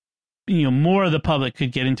could, more of the public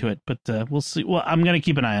could get into it. But we'll see. Well, I'm going to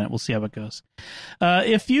keep an eye on it. We'll see how it goes.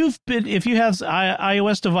 If you have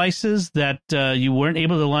iOS devices that you weren't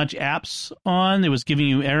able to launch apps on, it was giving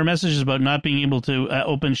you error messages about not being able to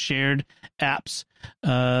open shared apps.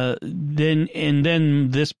 Then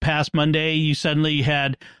this past Monday, you suddenly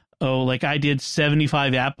had, like I did,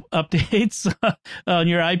 75 app updates on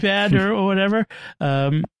your iPad or whatever.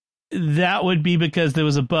 That would be because there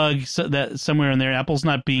was a bug that somewhere in there, Apple's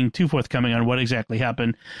not being too forthcoming on what exactly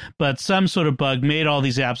happened, but some sort of bug made all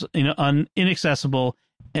these apps inaccessible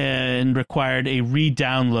and required a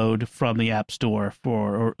re-download from the App Store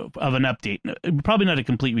of an update. Probably not a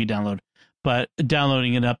complete re-download, but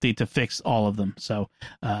downloading an update to fix all of them. So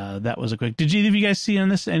that was a quick. Did either of you guys see on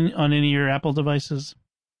this on any of your Apple devices?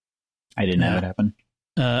 I didn't have it happen.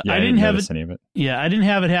 I didn't have any of it. Yeah, I didn't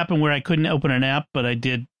have it happen where I couldn't open an app, but I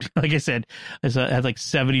did. Like I said, I had like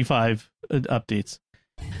 75 updates.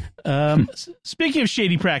 Speaking of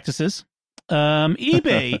shady practices,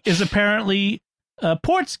 eBay is apparently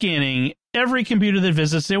port scanning every computer that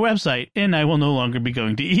visits their website, and I will no longer be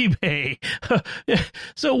going to eBay.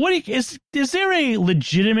 So, is there a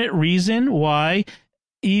legitimate reason why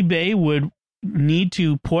eBay would need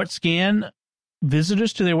to port scan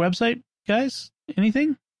visitors to their website, guys?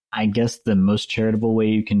 Anything? I guess the most charitable way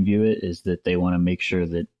you can view it is that they want to make sure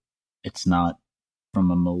that it's not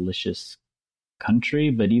from a malicious country.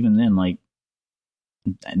 But even then,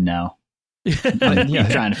 no. Yeah,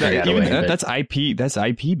 trying to figure out a way. That's IP. That's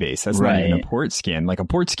IP based. That's not even a port scan. Like a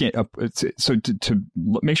port scan. So to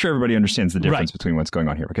make sure everybody understands the difference between what's going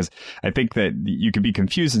on here, because I think that you could be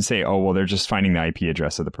confused and say, oh, well, they're just finding the IP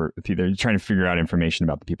address of they're trying to figure out information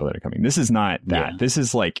about the people that are coming. This is not that. Yeah. This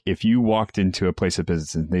is like if you walked into a place of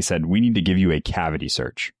business and they said, we need to give you a cavity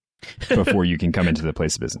search before you can come into the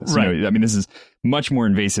place of business. Right. You know, I mean, this is much more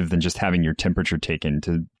invasive than just having your temperature taken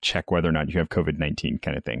to check whether or not you have COVID-19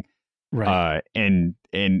 kind of thing. Right. And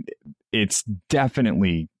it's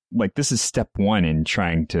definitely like this is step one in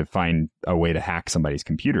trying to find a way to hack somebody's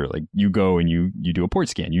computer. Like you go and you do a port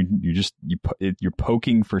scan. You're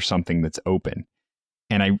poking for something that's open.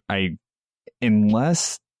 And I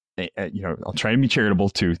unless I'll try to be charitable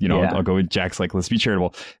too. I'll go with Jack's like, let's be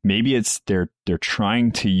charitable. Maybe it's they're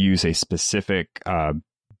trying to use a specific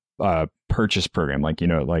purchase program,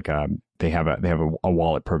 they have a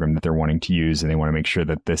wallet program that they're wanting to use, and they want to make sure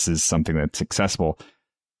that this is something that's accessible.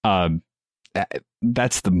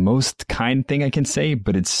 That's the most kind thing I can say,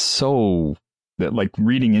 but it's so that, like,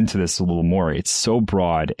 reading into this a little more, it's so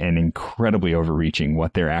broad and incredibly overreaching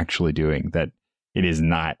what they're actually doing that it is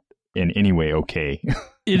not in any way okay.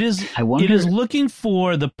 It is. It is looking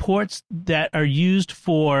for the ports that are used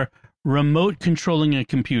for remote controlling a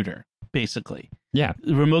computer, basically. Yeah.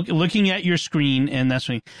 Remote looking at your screen, and that's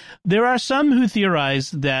what there are some who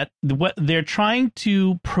theorize that what they're trying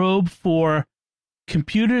to probe for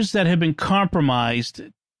computers that have been compromised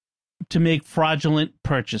to make fraudulent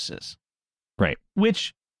purchases. Right.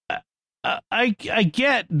 Which I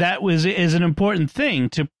get that is an important thing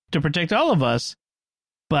to protect all of us,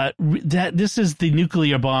 but that this is the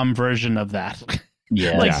nuclear bomb version of that.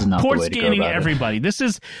 Yeah, like port scanning everybody. This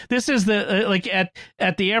is the like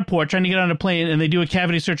at the airport trying to get on a plane, and they do a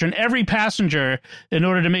cavity search on every passenger in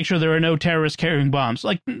order to make sure there are no terrorists carrying bombs.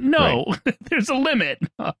 Like, no, there's a limit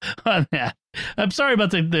on that. I'm sorry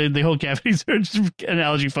about the whole cavity search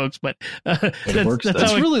analogy, folks, but that's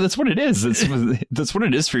what it is. That's what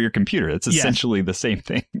it is for your computer. It's essentially the same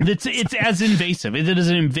thing. It's as invasive. It is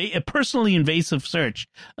a personally invasive search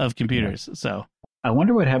of computers. Yeah. So. I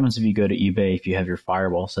wonder what happens if you go to eBay if you have your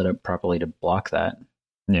firewall set up properly to block that.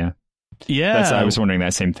 Yeah. I was wondering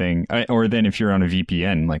that same thing. Or then if you're on a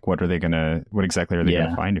VPN, like what exactly are they going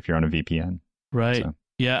to find if you're on a VPN? Right. So.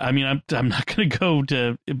 Yeah. I mean, I'm not going to go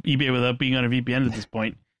to eBay without being on a VPN at this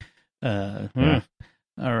point. All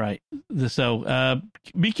right. So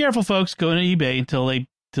be careful, folks. Go to eBay until they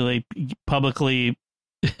publicly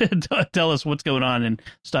tell us what's going on and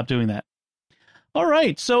stop doing that. All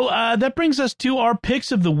right, so that brings us to our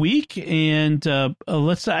picks of the week, and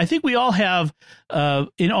I think we all have,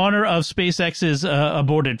 in honor of SpaceX's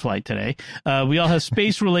aborted flight today, we all have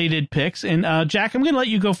space-related picks, and Jack, I'm going to let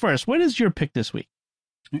you go first. What is your pick this week?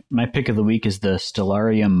 My pick of the week is the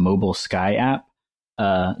Stellarium Mobile Sky app.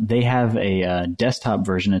 They have a desktop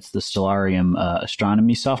version. It's the Stellarium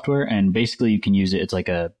astronomy software, and basically you can use it. It's like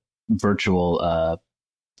a virtual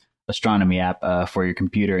astronomy app for your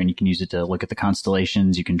computer, and you can use it to look at the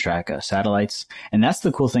constellations. You can track satellites, and that's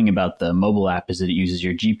the cool thing about the mobile app is that it uses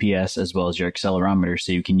your GPS as well as your accelerometer,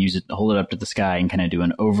 so you can use it to hold it up to the sky and kind of do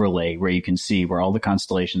an overlay where you can see where all the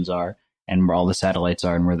constellations are and where all the satellites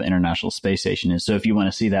are and where the International Space Station is. So if you want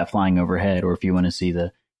to see that flying overhead, or if you want to see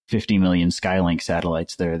the 50 million Skylink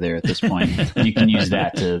satellites that are there at this point, you can use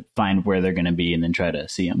that to find where they're going to be and then try to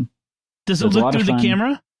see them. Does it look through the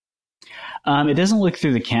camera? It doesn't look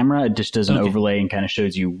through the camera. It just does an overlay and kind of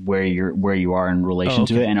shows you where you are in relation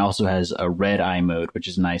to it, and also has a red eye mode, which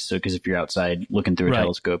is nice. So because if you're outside looking through a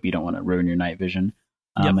telescope, you don't want to ruin your night vision.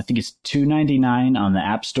 I think it's $2.99 on the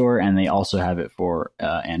App Store, and they also have it for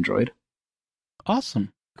Android.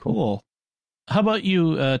 Awesome, cool. How about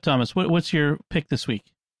you, Thomas? What's your pick this week?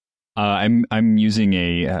 I'm using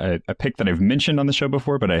a pick that I've mentioned on the show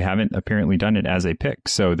before, but I haven't apparently done it as a pick.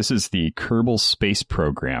 So this is the Kerbal Space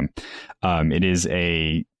Program. It is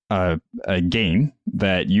a game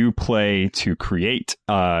that you play to create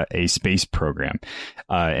a space program,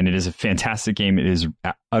 and it is a fantastic game. It is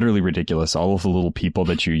utterly ridiculous. All of the little people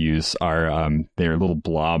that you use are they're little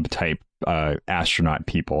blob type astronaut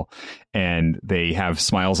people, and they have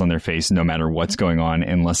smiles on their face no matter what's going on,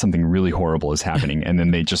 unless something really horrible is happening, and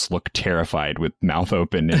then they just look terrified with mouth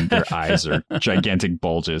open and their eyes are gigantic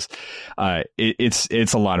bulges.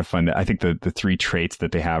 It's a lot of fun. I think the three traits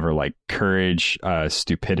that they have are like courage,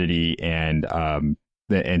 stupidity, and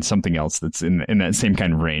and something else that's in that same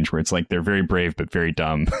kind of range where it's like they're very brave but very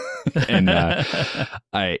dumb. And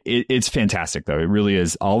it's fantastic, though. It really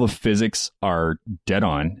is. All the physics are dead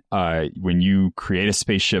on. When you create a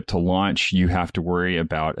spaceship to launch, you have to worry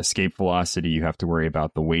about escape velocity. You have to worry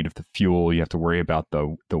about the weight of the fuel. You have to worry about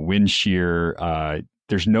the wind shear.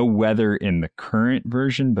 There's no weather in the current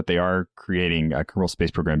version, but they are creating a Kerbal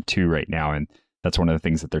Space Program 2 right now. And that's one of the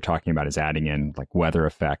things that they're talking about, is adding in like weather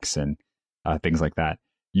effects and things like that.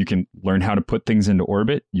 You can learn how to put things into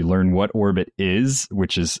orbit. You learn what orbit is,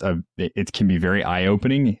 which is it can be very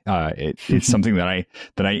eye-opening. It's something that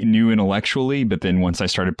I knew intellectually, but then once I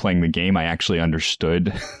started playing the game, I actually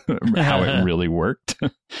understood how it really worked.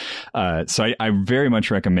 So I very much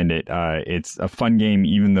recommend it. It's a fun game,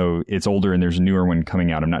 even though it's older and there's a newer one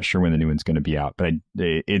coming out. I'm not sure when the new one's going to be out, but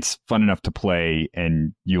it's fun enough to play,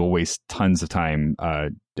 and you'll waste tons of time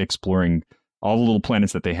exploring all the little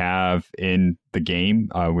planets that they have in the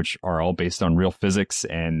game, which are all based on real physics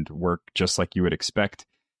and work just like you would expect.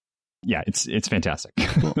 Yeah, it's fantastic.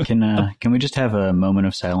 Can we just have a moment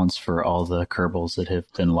of silence for all the Kerbals that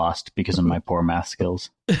have been lost because of my poor math skills?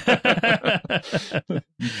 Been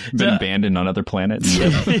abandoned on other planets.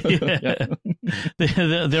 Yeah.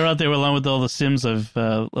 They're out there along with all the Sims of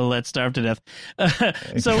let starve to death.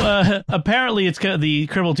 Apparently the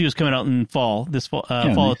Kerbal 2 is coming out in fall. This fall,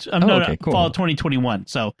 fall of 2021.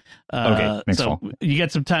 So next fall. You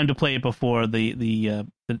get some time to play it before the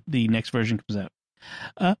next version comes out.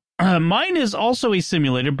 Mine is also a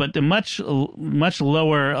simulator, but a much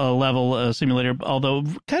lower level simulator, although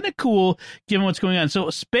kind of cool given what's going on. So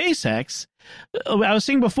SpaceX, I was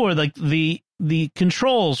saying before, like the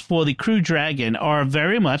controls for the Crew Dragon are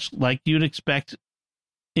very much like you'd expect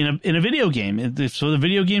in a video game. So the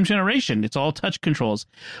video game generation, it's all touch controls.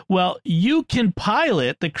 Well, you can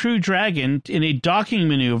pilot the Crew Dragon in a docking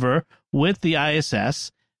maneuver with the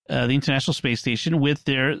ISS, the International Space Station, with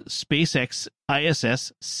their SpaceX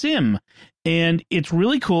ISS sim. And it's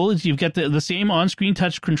really cool. You've got the same on-screen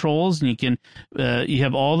touch controls, and you can you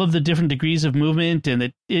have all of the different degrees of movement,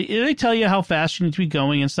 and they tell you how fast you need to be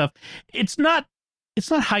going and stuff. It's not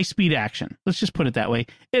high-speed action. Let's just put it that way.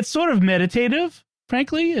 It's sort of meditative,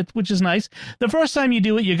 frankly, which is nice. The first time you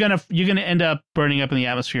do it, you're gonna end up burning up in the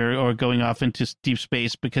atmosphere or going off into deep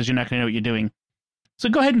space because you're not going to know what you're doing. So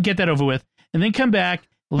go ahead and get that over with, and then come back,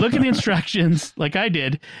 look at the instructions like I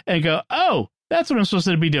did, and go, oh, that's what I'm supposed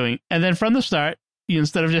to be doing. And then from the start,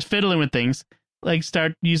 instead of just fiddling with things, like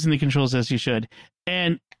start using the controls as you should.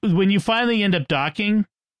 And when you finally end up docking,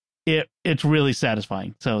 it's really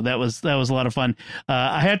satisfying. So that was a lot of fun.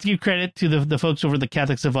 I have to give credit to the folks over the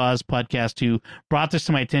Catholics of Oz podcast who brought this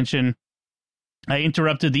to my attention. I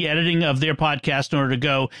interrupted the editing of their podcast in order to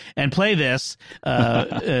go and play this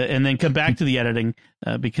and then come back to the editing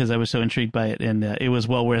because I was so intrigued by it, and it was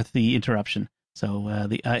well worth the interruption. So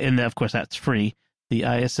and of course that's free, the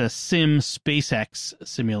ISS Sim SpaceX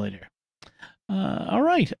simulator. All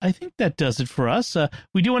right, I think that does it for us.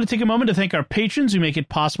 We do want to take a moment to thank our patrons who make it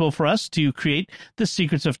possible for us to create the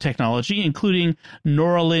Secrets of Technology, including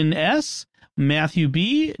Noralyn S., Matthew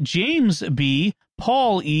B., James B.,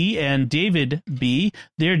 Paul E., and David B.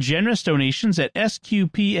 Their generous donations at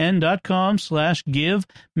sqpn.com/give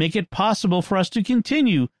make it possible for us to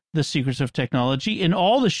continue the Secrets of Technology in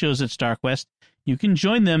all the shows at StarQuest. You can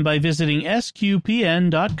join them by visiting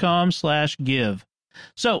sqpn.com/give.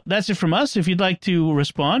 So that's it from us. If you'd like to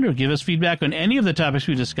respond or give us feedback on any of the topics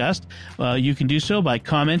we discussed, you can do so by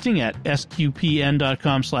commenting at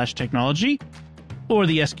sqpn.com/technology or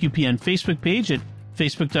the SQPN Facebook page at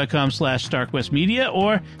facebook.com/StarQuestMedia,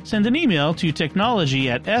 or send an email to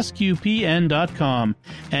technology@sqpn.com.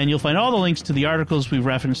 And you'll find all the links to the articles we've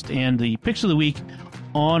referenced and the picks of the week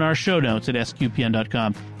on our show notes at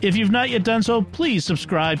sqpn.com. If you've not yet done so, please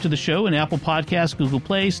subscribe to the show in Apple Podcasts, Google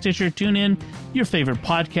Play, Stitcher, TuneIn, your favorite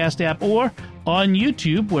podcast app, or on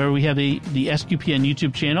YouTube, where we have the SQPN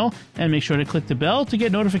YouTube channel, and make sure to click the bell to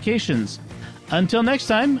get notifications. Until next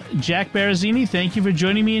time, Jack Barazzini, thank you for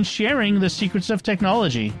joining me and sharing the Secrets of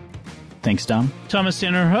Technology. Thanks, Dom. Thomas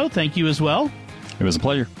Sanderho, thank you as well. It was a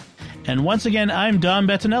pleasure. And once again, I'm Dom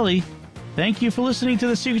Bettinelli. Thank you for listening to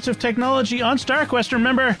the Secrets of Technology on StarQuest.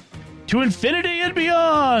 Remember, to infinity and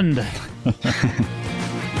beyond!